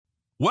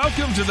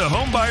Welcome to the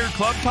Homebuyer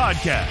Club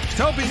podcast,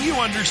 helping you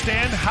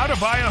understand how to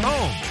buy a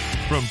home.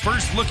 From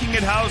first looking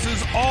at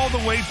houses all the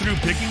way through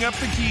picking up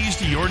the keys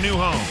to your new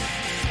home.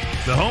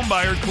 The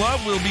Homebuyer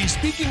Club will be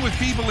speaking with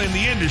people in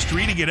the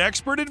industry to get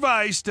expert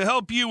advice to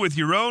help you with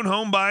your own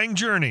home buying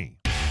journey.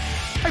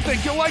 I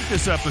think you'll like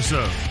this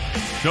episode.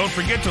 Don't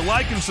forget to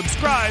like and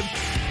subscribe,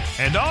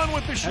 and on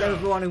with the show. Hello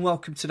everyone and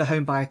welcome to the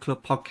Homebuyer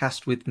Club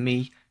podcast with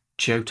me,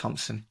 Joe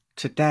Thompson.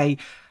 Today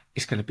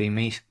it's going to be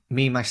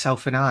me,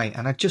 myself and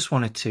I just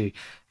wanted to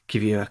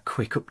give you a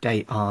quick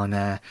update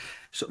on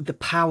sort of the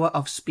power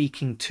of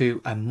speaking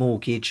to a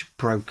mortgage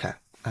broker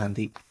and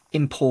the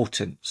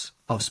importance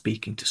of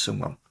speaking to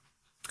someone.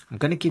 I'm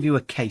going to give you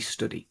a case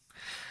study.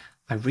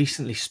 I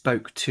recently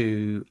spoke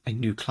to a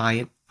new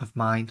client of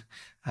mine.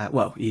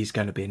 He's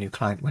going to be a new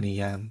client when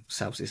he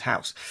sells his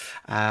house.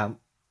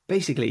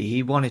 Basically,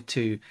 he wanted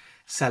to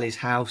sell his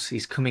house.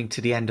 He's coming to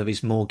the end of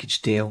his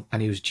mortgage deal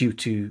and he was due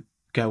to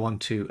go on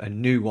to a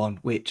new one,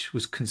 which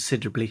was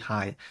considerably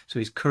higher. So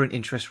his current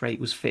interest rate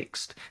was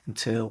fixed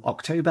until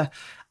October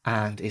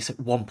and it's at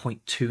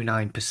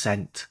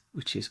 1.29%,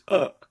 which is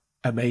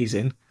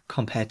amazing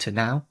compared to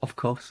now, of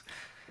course.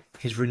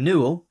 His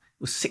renewal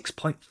was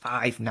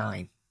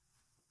 6.59.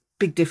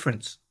 Big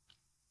difference.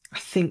 I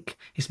think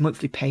his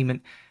monthly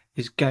payment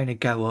is going to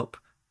go up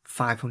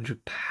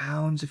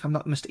 £500, if I'm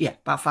not mistaken. Yeah,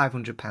 about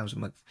 £500 a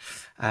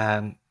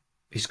month.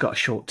 He's got a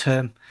short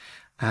term.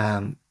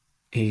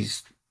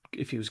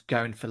 If he was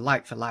going for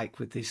like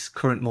with this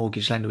current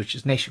mortgage lender, which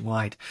is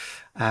Nationwide,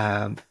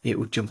 it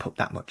would jump up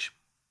that much.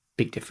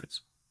 Big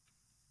difference.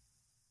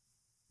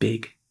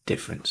 Big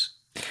difference.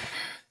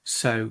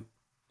 So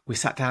we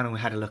sat down and we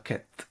had a look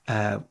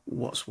at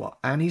what's what.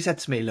 And he said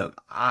to me,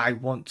 look, I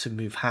want to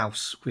move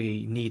house.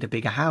 We need a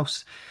bigger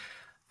house.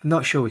 I'm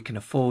not sure we can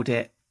afford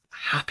it.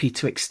 Happy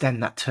to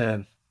extend that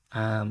term.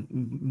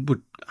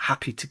 Would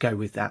happy to go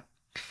with that.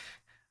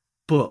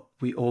 But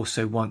we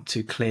also want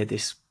to clear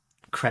this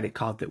credit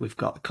card that we've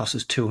got. It costs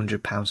us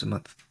 £200 a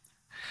month.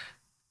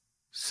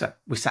 So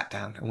we sat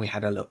down and we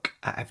had a look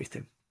at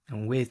everything.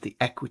 And with the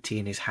equity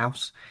in his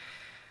house,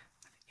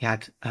 he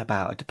had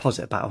about a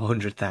deposit about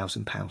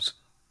 £100,000.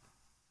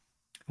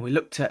 We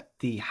looked at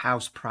the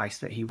house price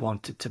that he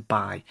wanted to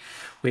buy,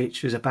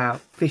 which was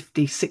about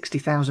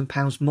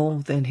 £60,000 more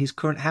than his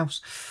current house.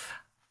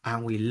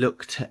 And we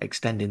looked at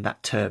extending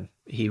that term.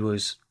 He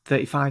was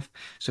 35,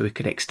 so we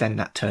could extend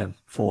that term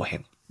for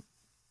him.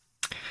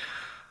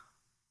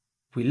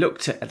 We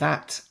looked at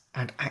that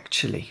and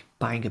actually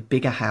buying a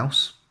bigger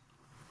house,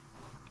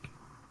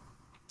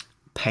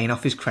 paying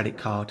off his credit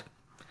card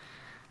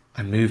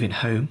and moving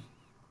home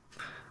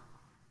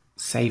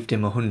saved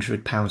him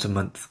 £100 a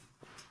month.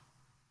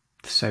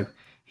 So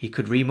he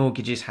could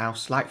remortgage his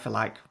house like for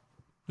like,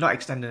 not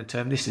extending the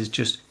term. This is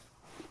just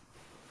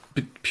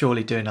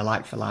purely doing a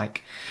like for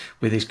like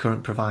with his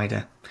current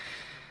provider,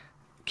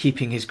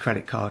 keeping his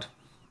credit card,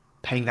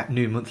 paying that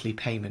new monthly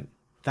payment.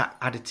 That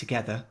added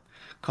together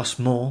costs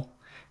more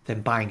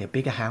than buying a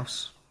bigger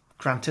house,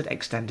 granted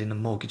extending the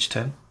mortgage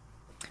term,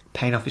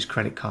 paying off his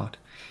credit card.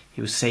 He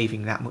was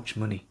saving that much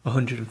money,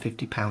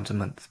 £150 a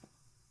month.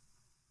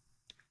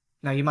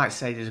 Now you might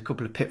say there's a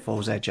couple of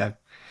pitfalls there, Joe.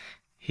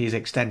 He's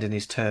extending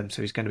his term,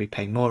 so he's going to be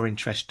paying more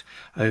interest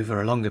over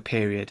a longer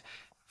period.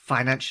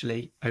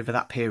 Financially, over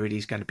that period,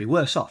 he's going to be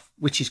worse off,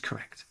 which is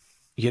correct.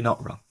 You're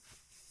not wrong.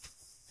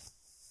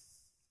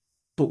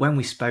 But when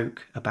we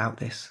spoke about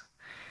this,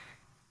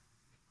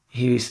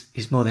 he's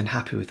more than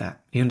happy with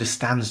that. He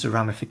understands the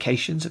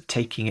ramifications of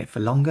taking it for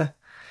longer.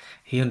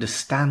 He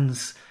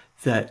understands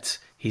that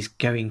he's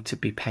going to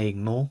be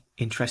paying more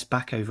interest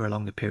back over a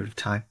longer period of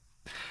time.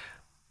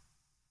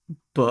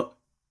 But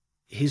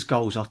his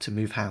goals are to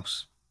move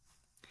house.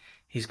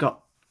 He's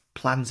got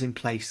plans in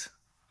place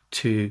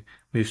to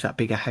move to that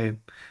bigger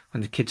home.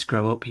 When the kids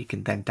grow up, he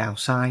can then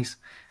downsize.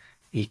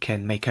 He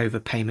can make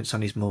overpayments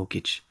on his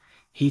mortgage.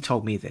 He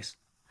told me this.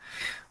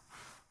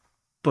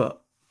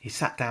 But he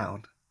sat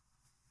down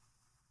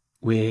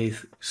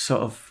with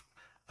sort of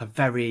a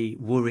very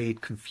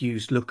worried,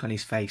 confused look on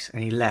his face,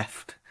 and he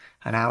left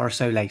an hour or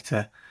so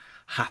later,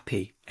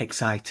 happy,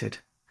 excited,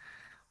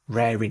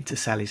 raring to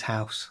sell his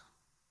house.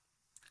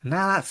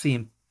 Now that's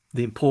the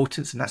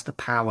importance and that's the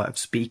power of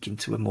speaking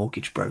to a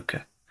mortgage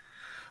broker.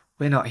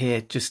 We're not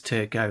here just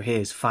to go,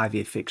 here's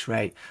 5-year fixed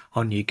rate,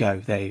 on you go,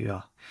 there you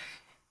are.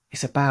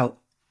 It's about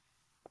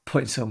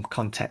putting some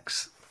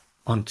context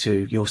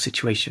onto your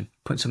situation,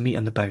 putting some meat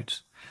on the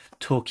bones,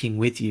 talking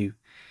with you,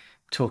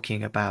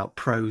 talking about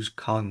pros,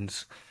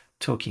 cons,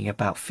 talking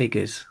about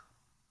figures,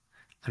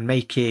 and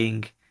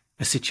making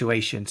a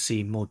situation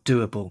seem more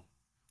doable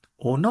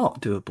or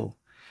not doable.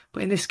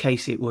 But in this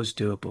case, it was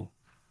doable.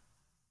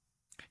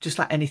 Just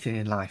like anything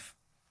in life,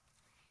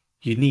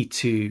 you need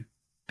to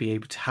be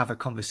able to have a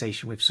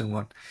conversation with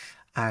someone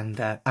and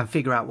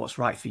figure out what's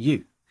right for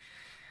you.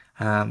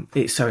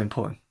 It's so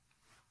important.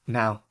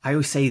 Now, I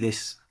always say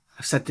this.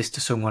 I've said this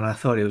to someone. I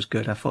thought it was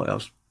good. I thought it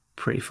was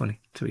pretty funny,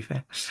 to be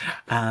fair.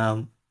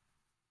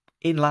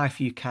 In life,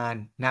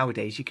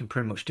 nowadays, you can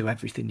pretty much do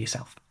everything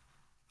yourself.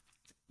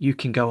 You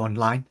can go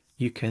online.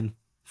 You can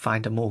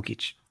find a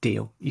mortgage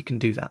deal. You can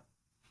do that.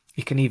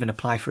 You can even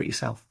apply for it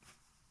yourself.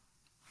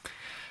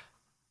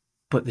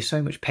 But there's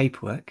so much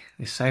paperwork,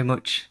 there's so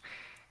much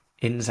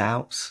ins,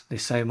 outs,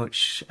 there's so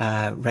much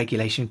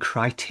regulation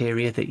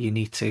criteria that you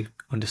need to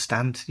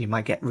understand. You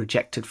might get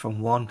rejected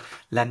from one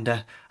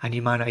lender and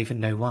you might not even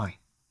know why.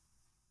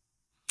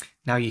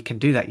 Now you can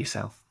do that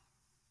yourself,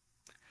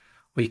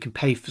 or you can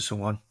pay for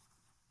someone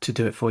to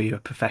do it for you, a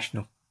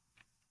professional.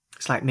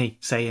 It's like me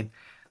saying,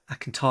 I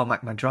can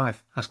tarmac my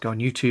drive. Let's go on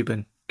YouTube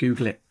and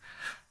Google it.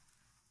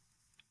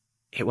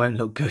 It won't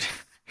look good.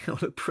 It'll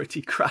look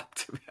pretty crap,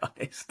 to be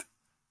honest.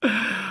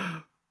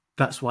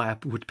 That's why I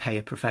would pay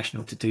a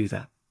professional to do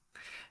that.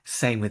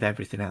 Same with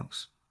everything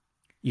else.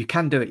 You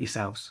can do it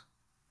yourselves,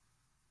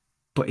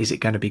 but is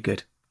it going to be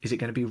good? Is it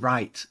going to be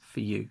right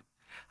for you?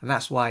 And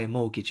that's why a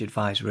mortgage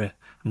advisor, a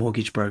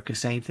mortgage broker,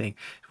 same thing.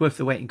 It's worth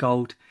the weight in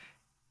gold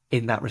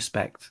in that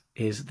respect,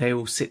 is they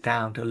will sit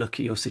down to look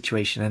at your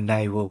situation and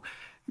they will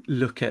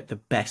look at the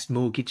best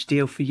mortgage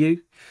deal for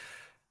you.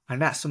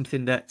 And that's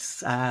something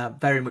that's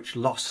very much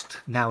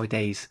lost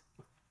nowadays.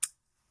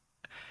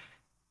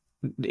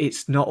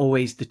 It's not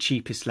always the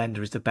cheapest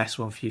lender is the best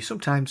one for you.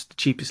 Sometimes the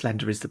cheapest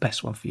lender is the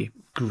best one for you.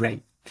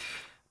 Great.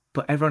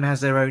 But everyone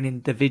has their own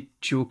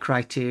individual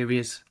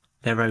criterias,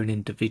 their own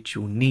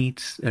individual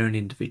needs, their own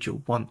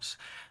individual wants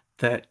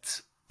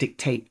that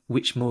dictate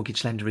which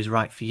mortgage lender is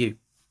right for you.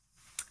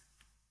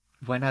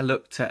 When I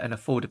looked at an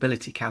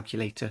affordability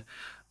calculator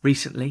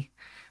recently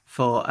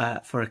for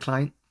a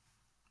client,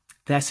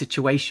 their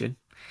situation,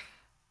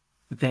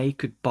 they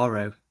could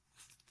borrow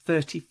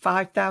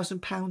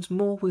 £35,000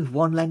 more with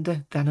one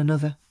lender than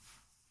another.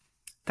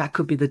 That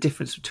could be the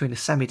difference between a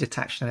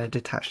semi-detached and a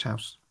detached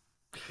house.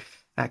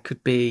 That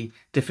could be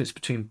difference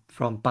between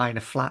from buying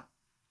a flat,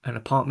 an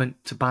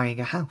apartment, to buying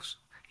a house.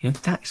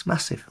 That is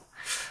massive.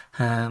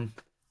 And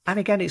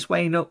again, it's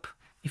weighing up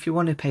if you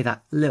want to pay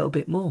that little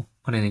bit more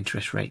on an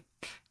interest rate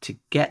to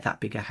get that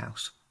bigger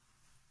house.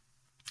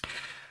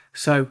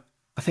 So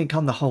I think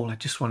on the whole, I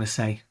just want to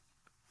say,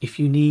 if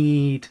you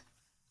need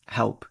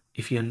help,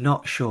 if you're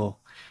not sure,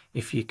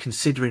 if you're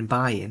considering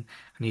buying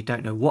and you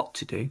don't know what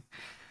to do,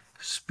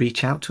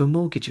 reach out to a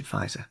mortgage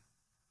advisor.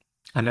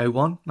 I know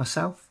one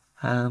myself.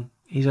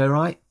 He's all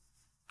right.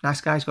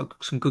 Nice guy. He's got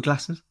some good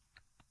glasses.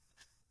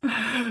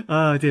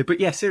 Oh dear.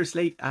 But yeah,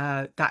 seriously,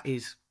 that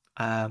is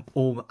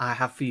all I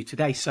have for you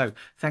today. So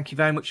thank you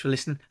very much for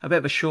listening. A bit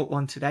of a short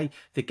one today.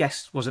 The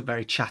guest wasn't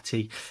very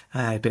chatty,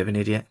 a bit of an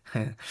idiot.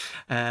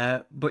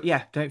 But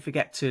yeah, don't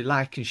forget to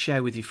like and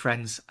share with your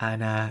friends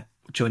and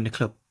join the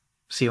club.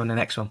 See you on the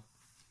next one.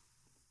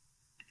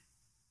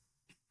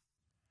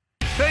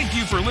 Thank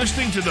you for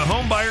listening to the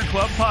Homebuyer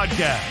Club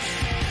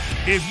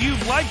podcast. If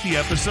you've liked the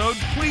episode,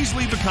 please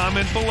leave a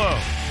comment below.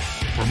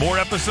 For more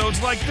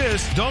episodes like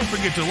this, don't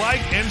forget to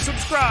like and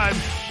subscribe,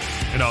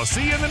 and I'll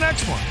see you in the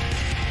next one.